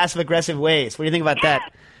very passive-aggressive ways. What do you think about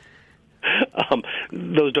that?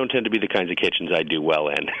 Those don't tend to be the kinds of kitchens I do well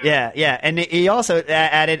in. Yeah. And he also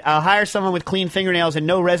added, I'll hire someone with clean fingernails and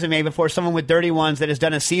no resume before someone with dirty ones that has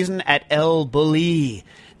done a season at El Bulli.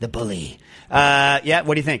 The Bulli. Yeah,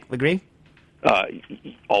 what do you think? Agree?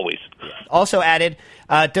 Always. Also added,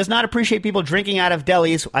 does not appreciate people drinking out of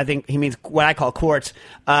delis. I think he means what I call quarts.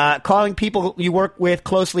 Calling people you work with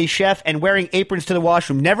closely chef and wearing aprons to the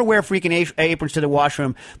washroom. Never wear freaking aprons to the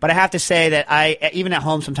washroom. But I have to say that even at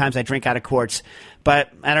home, sometimes I drink out of quarts.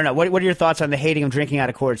 But I don't know. What are your thoughts on the hating of drinking out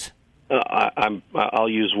of quarts? I'll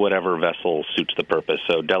use whatever vessel suits the purpose.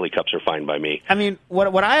 So deli cups are fine by me. I mean,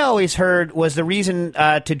 what I always heard was the reason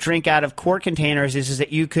to drink out of quart containers is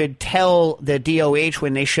that you could tell the DOH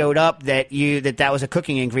when they showed up that was a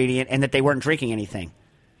cooking ingredient and that they weren't drinking anything.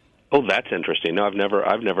 Oh, that's interesting. No, I've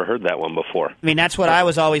never heard that one before. I mean, that's what I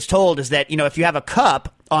was always told is that, if you have a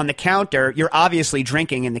cup on the counter, you're obviously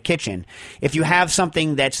drinking in the kitchen. If you have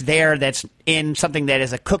something that's there that's in something that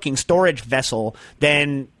is a cooking storage vessel,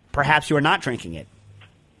 then perhaps you are not drinking it.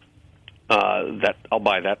 I'll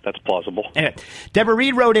buy that. That's plausible. Anyway, Deborah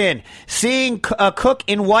Reed wrote in, seeing a cook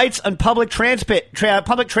in whites on public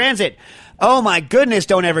transit. Oh, my goodness,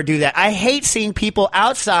 don't ever do that. I hate seeing people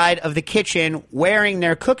outside of the kitchen wearing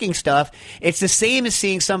their cooking stuff. It's the same as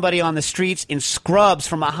seeing somebody on the streets in scrubs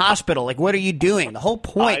from a hospital. Like, what are you doing? The whole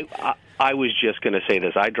point... I was just going to say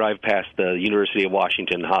this. I drive past the University of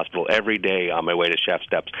Washington Hospital every day on my way to Chef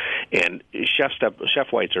Steps, and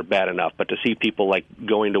Chef Whites are bad enough, but to see people like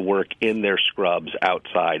going to work in their scrubs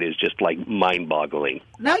outside is just like mind-boggling.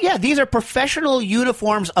 Now, yeah, these are professional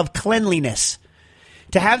uniforms of cleanliness.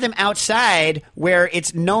 To have them outside where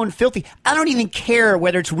it's known filthy, I don't even care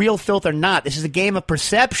whether it's real filth or not. This is a game of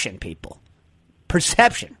perception, people.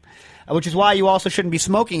 Perception. Which is why you also shouldn't be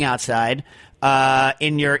smoking outside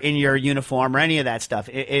in your uniform or any of that stuff.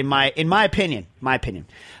 In my opinion.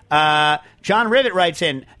 John Rivet writes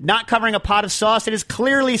in, not covering a pot of sauce that is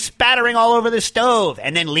clearly spattering all over the stove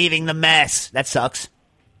and then leaving the mess. That sucks,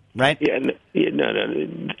 right? Yeah, no.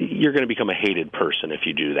 You're going to become a hated person if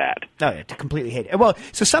you do that. Oh, yeah, to completely hate it. Well,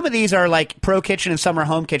 so some of these are like pro kitchen and some are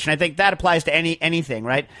home kitchen. I think that applies to anything,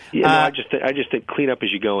 right? Yeah, no, I just think clean up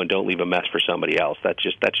as you go and don't leave a mess for somebody else. That's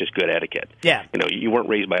just good etiquette. Yeah. You weren't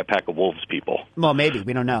raised by a pack of wolves, people. Well, maybe.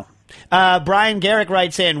 We don't know. Brian Garrick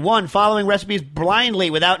writes in, 1, following recipes blindly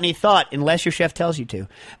without any thought, unless your chef tells you to.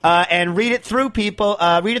 And read it through people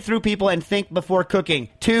and think before cooking.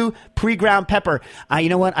 2, pre-ground pepper. You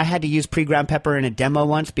know what? I had to use pre-ground pepper in a demo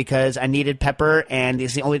once because I needed pepper and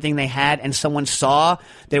it's the only thing they had, and someone saw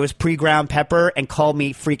there was pre-ground pepper and called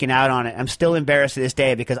me freaking out on it. I'm still embarrassed to this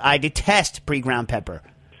day because I detest pre-ground pepper.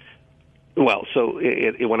 Well, so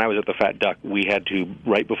when I was at the Fat Duck, we had to,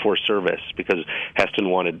 right before service, because Heston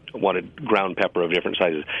wanted ground pepper of different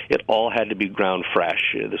sizes, it all had to be ground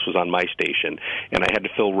fresh. This was on my station. And I had to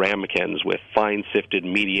fill ramekins with fine sifted,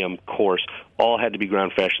 medium, coarse, all had to be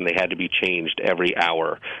ground fresh, and they had to be changed every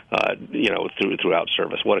hour, throughout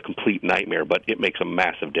service. What a complete nightmare, but it makes a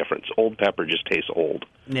massive difference. Old pepper just tastes old.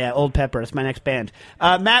 Yeah, Old Pepper. That's my next band.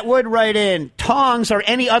 Matt Wood write in, tongs or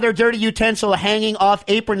any other dirty utensil hanging off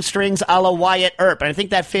apron strings a la Wyatt Earp. And I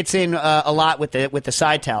think that fits in a lot with the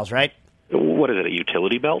side towels, right? What is it, a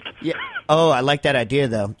utility belt? Yeah. Oh, I like that idea,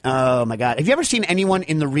 though. Oh, my God. Have you ever seen anyone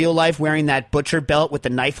in the real life wearing that butcher belt with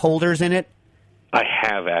the knife holders in it? I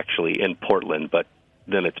have, actually, in Portland, but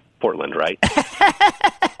then it's Portland, right?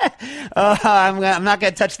 I'm not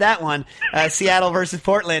going to touch that one. Seattle versus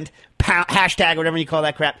Portland. Hashtag, whatever you call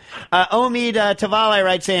that crap. Omid Tavale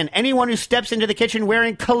writes in, anyone who steps into the kitchen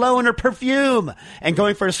wearing cologne or perfume and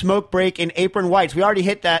going for a smoke break in apron whites. We already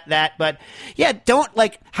hit that, but yeah,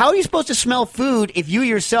 how are you supposed to smell food if you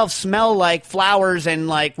yourself smell like flowers and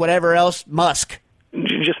like whatever else, musk?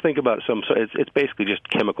 Just think about it's basically just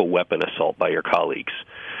chemical weapon assault by your colleagues.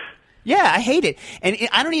 Yeah, I hate it. And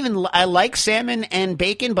I like salmon and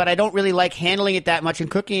bacon, but I don't really like handling it that much and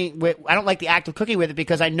cooking I don't like the act of cooking with it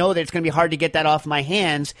because I know that it's going to be hard to get that off my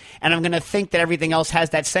hands, and I'm going to think that everything else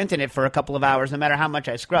has that scent in it for a couple of hours no matter how much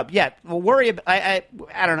I scrub. Yeah, well, worry about, I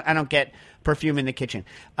don't get perfume in the kitchen.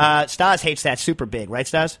 Stas hates that super big, right,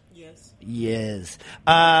 Stas? Yes.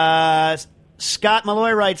 Scott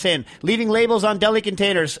Malloy writes in, leaving labels on deli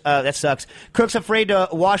containers. That sucks. Cooks afraid to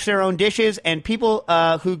wash their own dishes, and people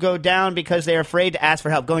who go down because they're afraid to ask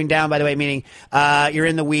for help. Going down, by the way, meaning you're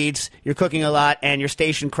in the weeds, you're cooking a lot, and your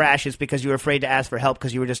station crashes because you were afraid to ask for help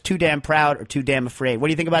because you were just too damn proud or too damn afraid. What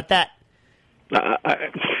do you think about that?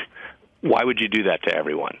 Why would you do that to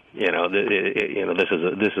everyone? This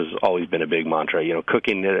has always been a big mantra.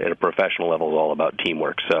 Cooking at a professional level is all about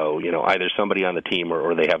teamwork. So, either somebody on the team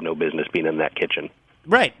or they have no business being in that kitchen.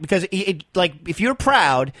 Right, because if you're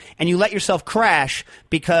proud and you let yourself crash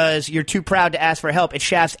because you're too proud to ask for help, it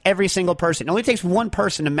shafts every single person. It only takes one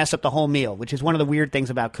person to mess up the whole meal, which is one of the weird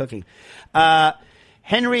things about cooking.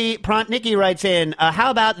 Henry Prontnicki writes in,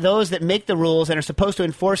 how about those that make the rules and are supposed to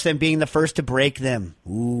enforce them being the first to break them?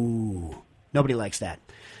 Ooh, nobody likes that.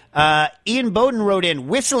 Ian Bowden wrote in,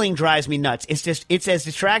 whistling drives me nuts. It's as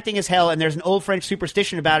distracting as hell, and there's an old French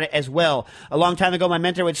superstition about it as well. A long time ago, my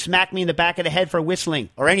mentor would smack me in the back of the head for whistling,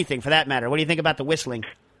 or anything for that matter. What do you think about the whistling?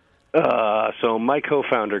 So my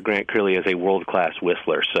co-founder, Grant Curley, is a world-class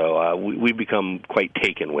whistler, so we've become quite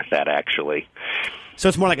taken with that, actually. So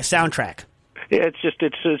it's more like a soundtrack. Yeah,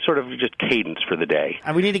 it's sort of just cadence for the day.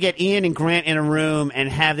 We need to get Ian and Grant in a room and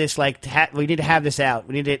have this we need to have this out.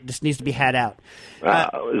 This needs to be had out. As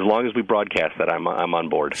long as we broadcast that, I'm on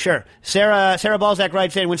board. Sure. Sarah Balzac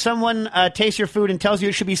writes in, when someone tastes your food and tells you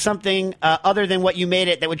it should be something other than what you made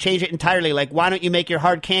it, that would change it entirely. Like, why don't you make your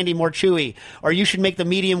hard candy more chewy? Or you should make the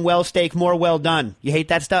medium well steak more well done. You hate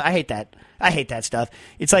that stuff? I hate that stuff.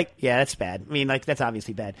 It's like, yeah, that's bad. I mean, like, that's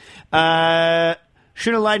obviously bad.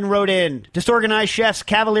 Shuna Leiden wrote in, disorganized chefs,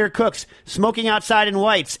 cavalier cooks, smoking outside in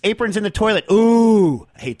whites, aprons in the toilet. Ooh,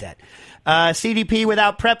 I hate that. CDP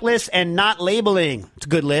without prep lists and not labeling. It's a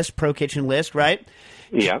good list, pro kitchen list, right?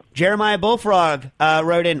 Yeah. Jeremiah Bullfrog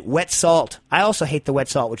wrote in, wet salt. I also hate the wet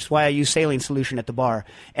salt, which is why I use saline solution at the bar.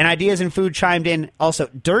 And Ideas in Food chimed in also,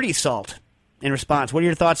 dirty salt in response. What are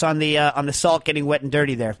your thoughts on the salt getting wet and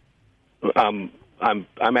dirty there? I'm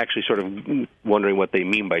actually sort of wondering what they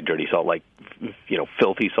mean by dirty salt, like,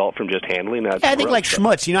 filthy salt from just handling. That's I think like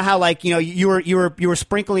schmutz. You know how you were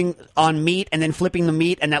sprinkling on meat and then flipping the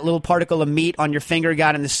meat, and that little particle of meat on your finger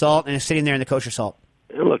got in the salt and it's sitting there in the kosher salt.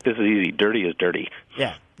 Look, this is easy. Dirty is dirty.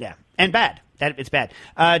 Yeah, and bad. It's bad.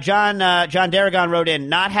 John Darragon wrote in,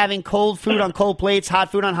 not having cold food on cold plates,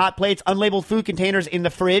 hot food on hot plates, unlabeled food containers in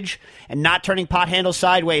the fridge, and not turning pot handles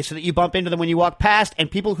sideways so that you bump into them when you walk past,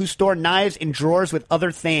 and people who store knives in drawers with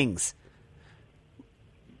other things.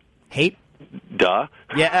 Hate? Duh.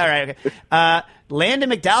 Yeah, all right, okay. Landon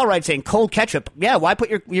McDowell writes in, cold ketchup. Yeah, why put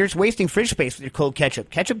you're just wasting fridge space with your cold ketchup.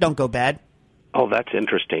 Ketchup don't go bad. Oh, that's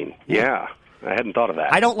interesting. Yeah. I hadn't thought of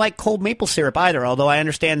that. I don't like cold maple syrup either, although I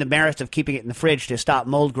understand the merits of keeping it in the fridge to stop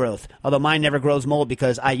mold growth, although mine never grows mold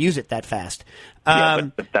because I use it that fast.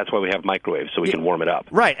 But that's why we have microwaves, so we can warm it up.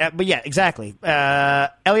 Right, but yeah, exactly.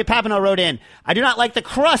 Elliot Papineau wrote in, I do not like the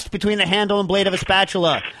crust between the handle and blade of a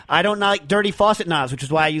spatula. I don't like dirty faucet knobs, which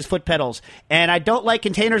is why I use foot pedals. And I don't like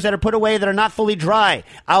containers that are put away that are not fully dry.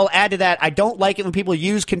 I'll add to that, I don't like it when people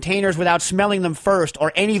use containers without smelling them first,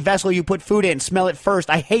 or any vessel you put food in, smell it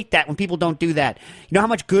first. I hate that when people don't do that. You know how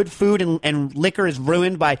much good food and liquor is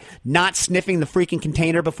ruined by not sniffing the freaking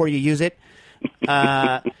container before you use it?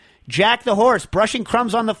 Jack the Horse, brushing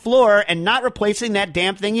crumbs on the floor and not replacing that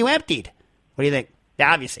damn thing you emptied. What do you think?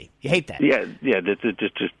 Yeah, obviously, you hate that. Yeah,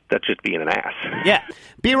 that's just being an ass. Yeah.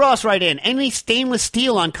 B. Ross right in. Any stainless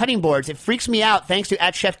steel on cutting boards, it freaks me out thanks to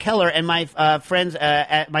at Chef Keller and my friends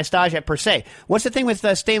at my stage at Per Se. What's the thing with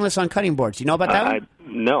stainless on cutting boards? Do you know about that one?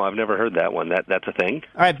 No, I've never heard that one. That's a thing?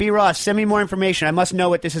 All right, B. Ross, send me more information. I must know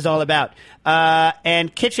what this is all about.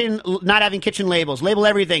 And not having kitchen labels. Label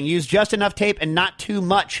everything. Use just enough tape and not too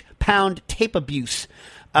much. Pound tape abuse.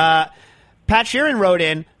 Pat Sheeran wrote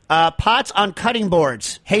in, pots on cutting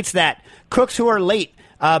boards. Hates that. Cooks who are late.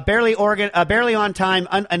 Barely on time.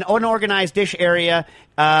 An unorganized dish area.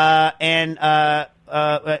 And a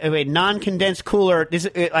non-condensed cooler.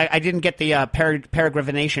 I didn't get the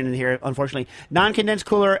paragraphation in here, unfortunately. Non-condensed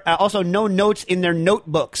cooler. Also, no notes in their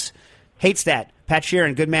notebooks. Hates that. Pat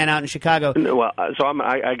Sheeran, good man out in Chicago. Well, so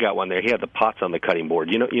I got one there. He had the pots on the cutting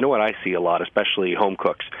board. You know what I see a lot, especially home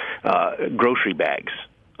cooks, grocery bags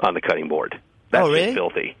on the cutting board. That's really? Just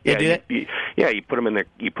filthy. They do that? You put them in there.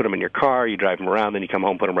 You put them in your car. You drive them around. Then you come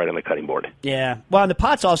home, put them right on the cutting board. Yeah. Well, and the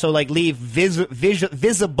pots also leave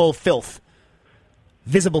visible filth.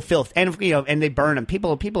 Visible filth, and and they burn them.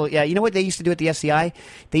 People. Yeah, you know what they used to do at the SCI?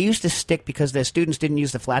 They used to stick, because the students didn't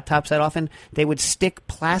use the flat tops that often. They would stick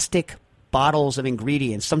plastic bottles of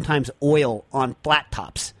ingredients, sometimes oil, on flat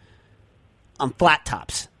tops.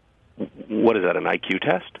 What is that? An IQ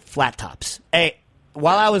test? Flat tops. Hey,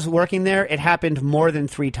 while I was working there, it happened more than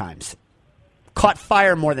 3 times. Caught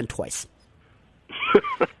fire more than twice.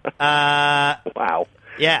 Wow.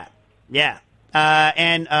 Yeah.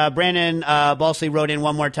 And Brandon Balsley wrote in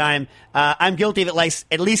one more time, I'm guilty of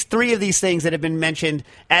at least 3 of these things that have been mentioned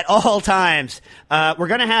at all times. We're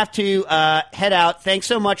going to have to head out. Thanks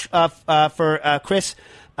so much for Chris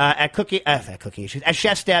at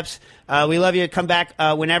Chef Steps. We love you. Come back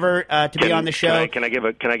whenever to be on the show. Can I give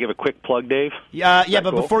a quick plug, Dave? But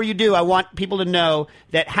cool? Before you do, I want people to know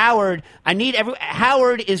that Howard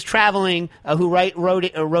is traveling. Who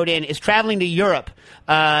wrote in is traveling to Europe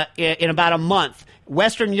in about a month.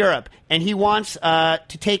 Western Europe, and he wants to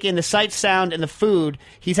take in the sight, sound, and the food.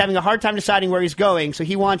 He's having a hard time deciding where he's going, so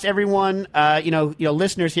he wants everyone,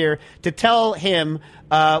 listeners here, to tell him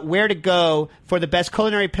where to go for the best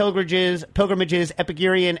culinary pilgrimages,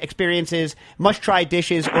 Epicurean experiences, must-try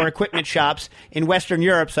dishes, or equipment shops in Western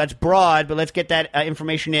Europe. So that's broad, but let's get that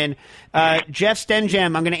information in. Jeff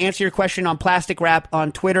Stenjem, I'm going to answer your question on plastic wrap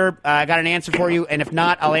on Twitter. I got an answer for you, and if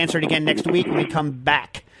not, I'll answer it again next week when we come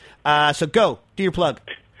back. So go. Do your plug.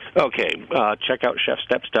 Okay, check out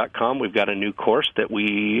chefsteps.com. We've got a new course that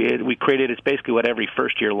we created. It's basically what every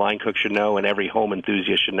first-year line cook should know and every home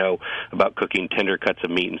enthusiast should know about cooking tender cuts of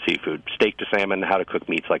meat and seafood. Steak to salmon, how to cook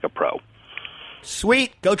meats like a pro.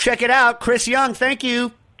 Sweet. Go check it out. Chris Young, thank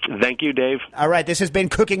you. Thank you, Dave. All right, this has been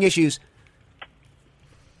Cooking Issues.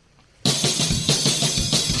 Cooking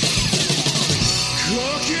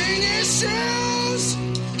Issues!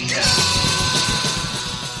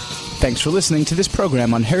 Thanks for listening to this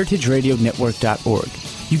program on heritageradionetwork.org.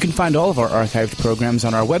 You can find all of our archived programs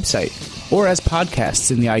on our website or as podcasts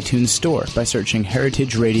in the iTunes Store by searching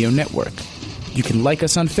Heritage Radio Network. You can like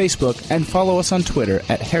us on Facebook and follow us on Twitter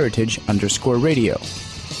at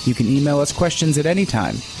 @heritage_radio. You can email us questions at any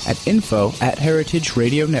time at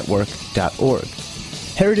info@heritageradionetwork.org.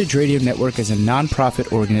 Heritage Radio Network is a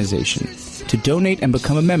non-profit organization. To donate and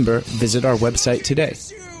become a member, visit our website today.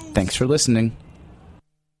 Thanks for listening.